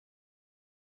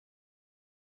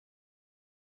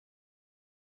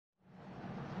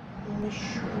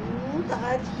मशहूर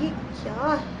आज ये क्या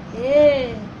है,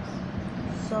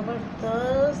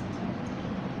 जबरदस्त।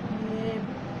 ये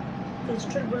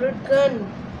क्रिस्टल बुलेट गन,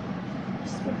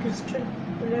 इसमें क्रिस्टल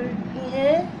बुलेट भी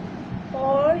है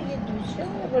और ये दूसरे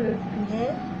बुलेट भी है,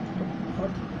 तो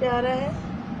बहुत प्यारा है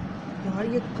यार।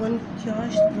 ये गन क्या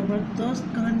जबरदस्त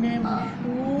गन है।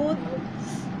 मशहूद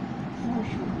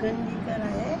गन लेकर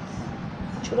आए।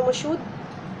 चलो मशहूद,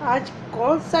 आज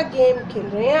कौन सा गेम खेल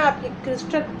रहे हैं आप? ये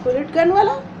क्रिस्टल बुलेट गन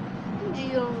वाला? जी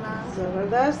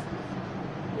जबरदस्त।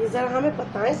 ये जरा हमें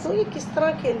बताएं तो ये किस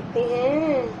तरह खेलते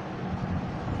हैं।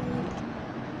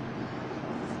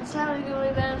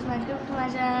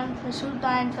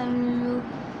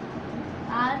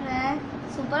 आज मैं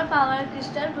super power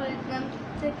crystal bullet gun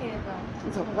से खेल रहा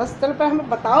हूँ। जबरदस्त। चलो पर हमें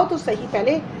बताओ तो सही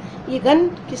पहले, ये गन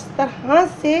किस तरह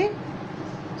से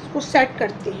इसको सेट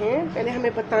करते हैं, पहले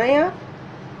हमें बताएं आप।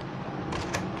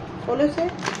 खोलो से।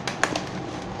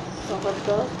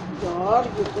 जबरदस्त यार,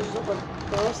 ये तो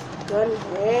जबरदस्त गन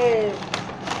है।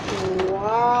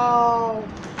 वाह,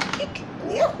 ये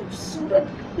कितने खूबसूरत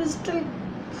क्रिस्टल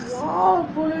वाह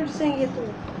बुलेट्स हैं ये तो।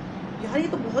 यार ये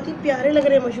तो बहुत ही प्यारे लग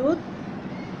रहे हैं मशहूद।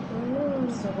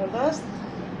 जबरदस्त।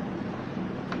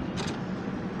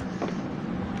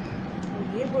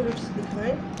 ये बुलेट्स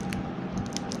दिखाएं।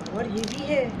 और ये भी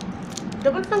है,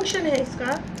 डबल फंक्शन है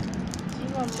इसका। जी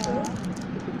मम्मा,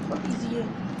 बहुत इजी है।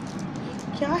 ये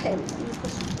क्या है?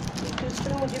 ये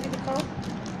क्रिस्टल मुझे भी दिखाओ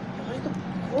यार। ये तो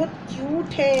बहुत क्यूट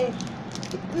है,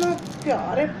 इतना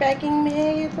प्यारे पैकिंग में है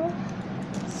ये तो।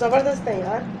 ज़बरदस्त है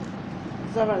यार,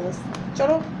 ज़बरदस्त।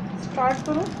 चलो स्टार्ट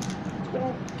करो। तो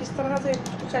किस तरह से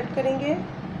इसको सेट करेंगे,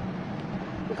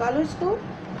 निकालो इसको और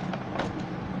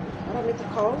हमें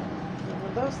दिखाओ।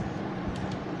 ज़बरदस्त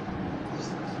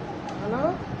है ना,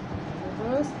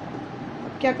 ज़बरदस्त।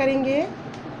 अब क्या करेंगे,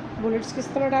 बुलेट्स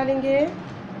किस तरह डालेंगे?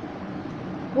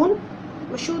 कौन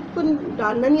मशहूद को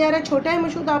डालना नहीं आ रहा है, छोटा है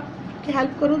मशहूद, आपकी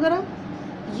हेल्प करो ज़रा।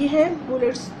 ये है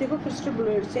बुलेट्स, देखो क्रिस्टल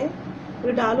बुलेट्स हैं।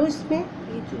 ये डालो इसमें,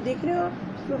 ये जो देख रहे हो आप,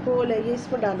 इसमें होल है, ये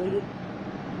इसमें डालो।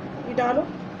 ये डालो।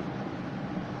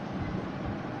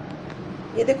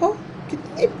 ये देखो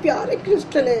कितने प्यारे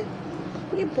क्रिस्टल है।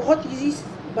 ये बहुत इजी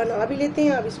बना भी लेते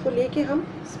हैं। अब इसको लेके हम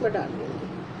इसमें डाल देंगे,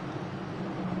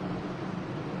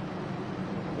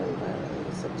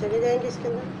 सब चले जाएंगे इसके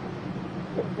अंदर।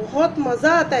 तो बहुत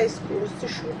मज़ा आता है इसको उससे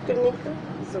शूट करने का,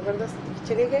 ज़बरदस्त।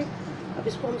 चले गए। अब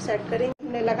इसको हम सेट करेंगे।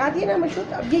 हमने लगा दिया ना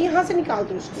मशहूद, अब ये यहाँ से निकाल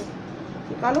दो, इसको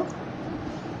निकालो।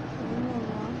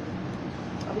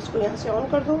 अब इसको यहाँ से ऑन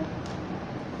कर दो।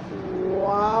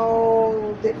 वाओ,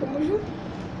 देखो मशहूद,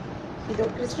 ये देखो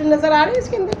क्रिस्टल नज़र आ रहे हैं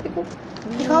इसके अंदर। देखो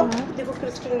दिखाओ, देखो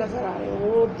क्रिस्टल नज़र आ रहे हैं,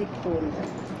 वो दिखो अंदर।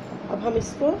 अब हम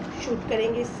इसको शूट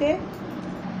करेंगे इससे।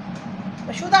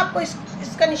 मशहूद आपको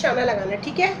इसका निशाना लगाना है,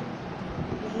 ठीक है?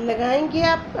 लगाएंगे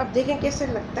आप। अब देखें कैसे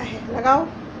लगता है, लगाओ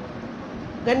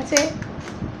गन से।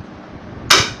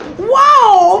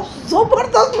 वाओ,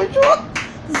 जबरदस्त मशहूद,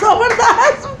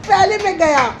 जबरदस्त। पहले में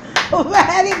गया,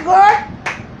 वेरी गुड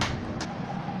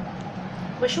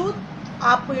मशहूद।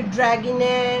 आपको ये ड्रैगन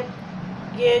है,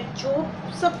 ये जो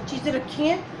सब चीज़ें रखी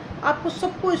हैं, आपको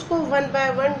सबको इसको 1 बाय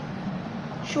 1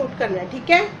 शूट करना है, ठीक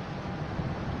है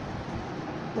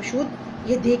मशहूद?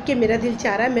 ये देख के मेरा दिल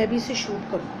चाह रहा है मैं भी इसे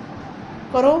शूट करूं।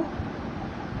 करो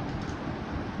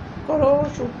करो,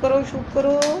 शूट करो, शूट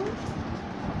करो।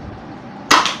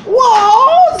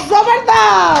 वाओ,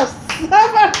 जबरदस्त,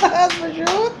 जबरदस्त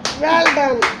मशहूद, वेल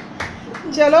डन।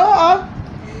 चलो अब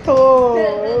तो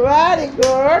वेरी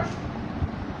गुड।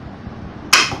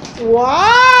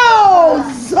 वाओ,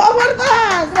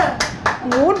 जबरदस्त।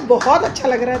 मूड बहुत अच्छा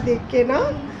लग रहा है देख के ना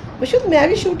मशहूद। मैं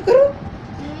भी शूट करूं?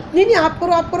 नहीं, आप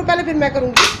करो, आप करो पहले, फिर मैं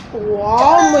करूंगी।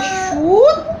 वाओ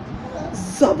मशहूद,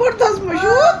 जबरदस्त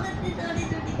मशहूद,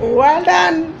 वेल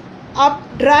डन। अब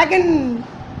ड्रैगन,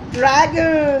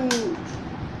 ड्रैगन।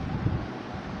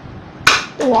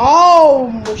 वाओ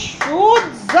मशहूद,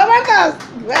 जबरदस्त,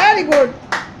 वेरी गुड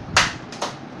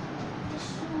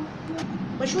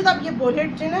मशहूद। अब ये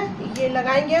बुलेट है ना, ये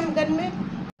लगाएंगे हम गन में।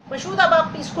 मशहूद अब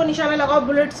आप इसको निशाना लगाओ,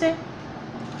 बुलेट से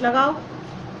लगाओ।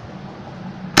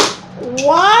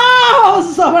 वाह,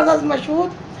 जबरदस्त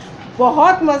मशहूद,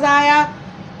 बहुत मज़ा आया।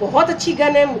 बहुत अच्छी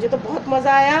गन है, मुझे तो बहुत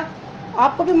मज़ा आया।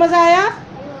 आपको भी मज़ा आया?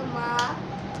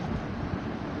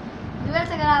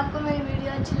 अगर आपको मेरी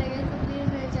वीडियो अच्छी लगे तो प्लीज़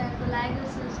मेरे चैनल को लाइक और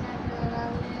सब्सक्राइब करना।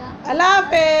 अल्लाह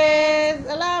हाफिज़,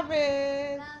 अल्लाह हाफिज़।